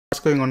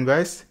going on,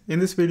 guys? In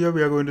this video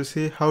we are going to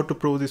see how to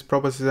prove this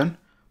proposition.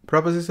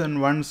 Proposition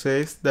 1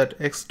 says that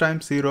x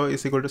times 0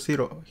 is equal to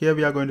 0. Here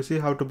we are going to see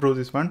how to prove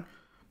this one.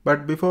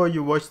 But before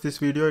you watch this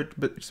video,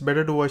 it's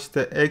better to watch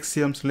the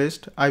axioms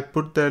list. I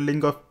put the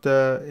link of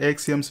the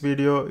axioms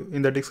video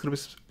in the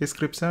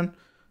description,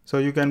 so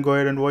you can go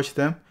ahead and watch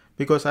them,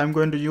 because I'm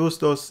going to use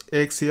those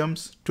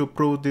axioms to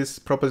prove this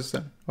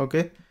proposition.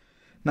 Okay,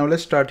 now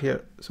let's start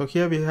here. So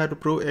here we have to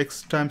prove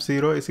x times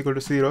 0 is equal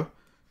to 0.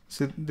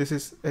 So this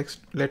is x,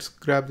 let's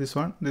grab this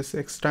one. This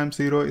x times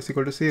 0 is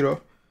equal to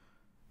 0.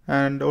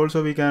 And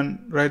also we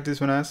can write this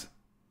one as,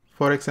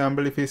 for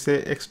example, if we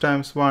say x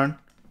times 1,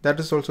 that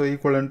is also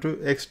equivalent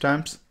to x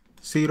times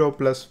 0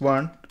 plus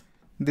 1.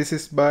 This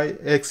is by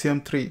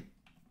axiom 3.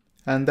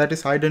 And that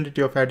is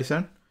identity of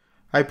addition.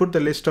 I put the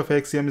list of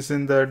axioms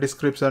in the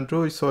description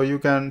too, so you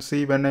can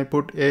see when I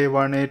put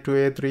A1,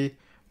 A2, A3,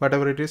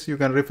 whatever it is, you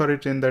can refer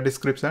it in the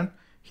description.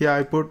 Here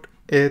I put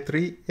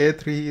A3.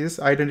 A3 is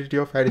identity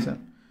of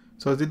addition.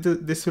 So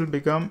this will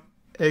become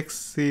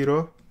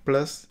x0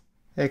 plus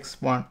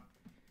x1.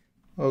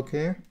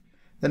 Okay.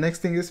 The next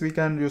thing is we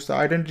can use the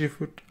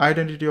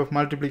identity of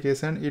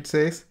multiplication. It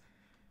says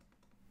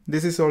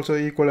this is also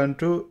equivalent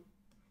to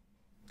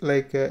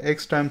like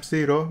x times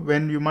 0.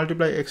 When you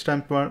multiply x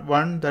times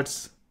 1,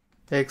 that's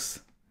x.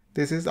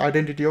 This is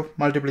identity of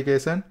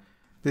multiplication.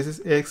 This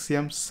is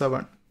axiom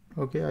 7.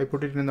 Okay, I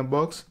put it in the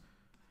box.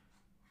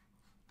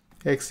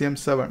 Axiom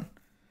 7.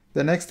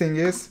 The next thing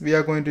is we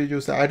are going to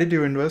use the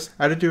additive inverse.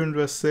 Additive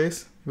inverse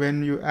says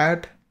when you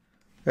add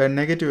a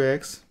negative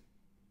x,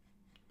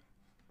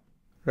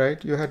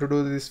 right, you have to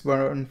do this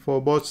one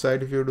for both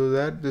sides. If you do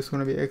that, this is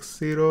going to be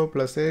x0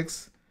 plus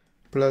x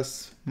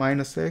plus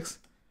minus x.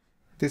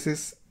 This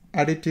is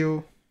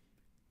additive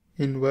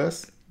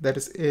inverse, that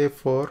is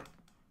A4.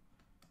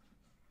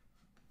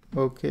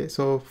 Okay,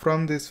 so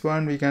from this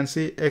one we can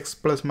see x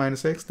plus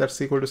minus x,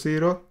 that's equal to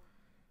 0.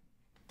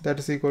 That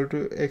is equal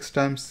to x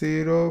times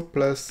 0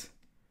 plus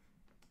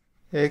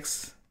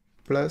x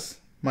plus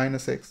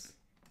minus x.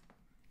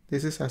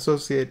 This is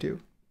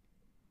associative.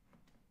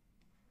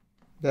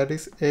 That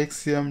is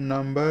axiom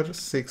number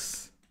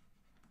 6.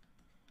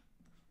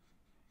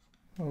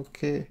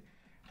 Okay,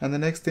 and the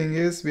next thing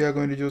is we are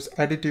going to use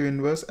additive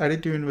inverse.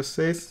 Additive inverse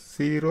says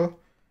 0,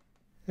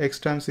 x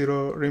times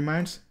 0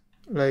 remains,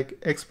 like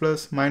x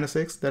plus minus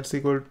x, that's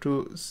equal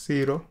to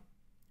 0.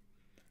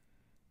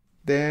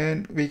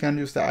 Then we can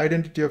use the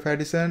identity of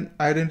addition.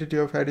 Identity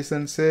of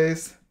addition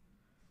says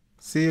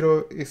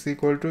 0 is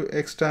equal to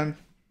x times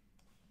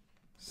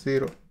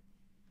 0.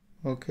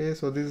 Okay,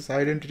 so this is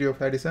identity of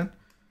addition.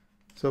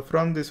 So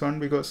from this one,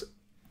 because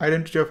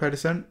identity of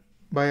addition,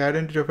 by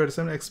identity of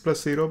addition, x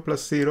plus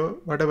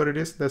 0, whatever it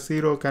is, the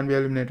 0 can be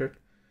eliminated.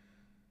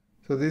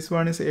 So this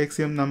one is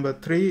axiom number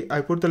 3. I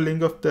put the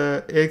link of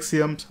the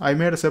axioms. I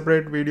made a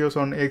separate videos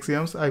on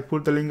axioms. I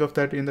put the link of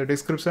that in the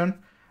description.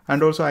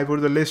 And also I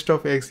put the list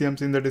of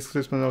axioms in the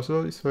description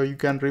also, so you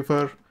can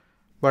refer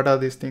what are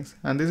these things.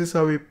 And this is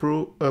how we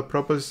prove a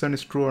proposition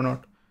is true or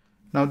not.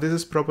 Now this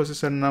is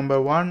proposition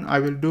number 1. I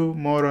will do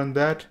more on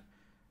that.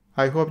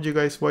 I hope you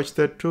guys watch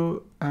that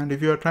too. And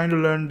if you are trying to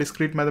learn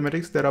discrete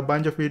mathematics, there are a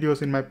bunch of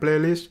videos in my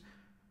playlist.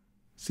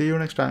 See you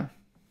next time.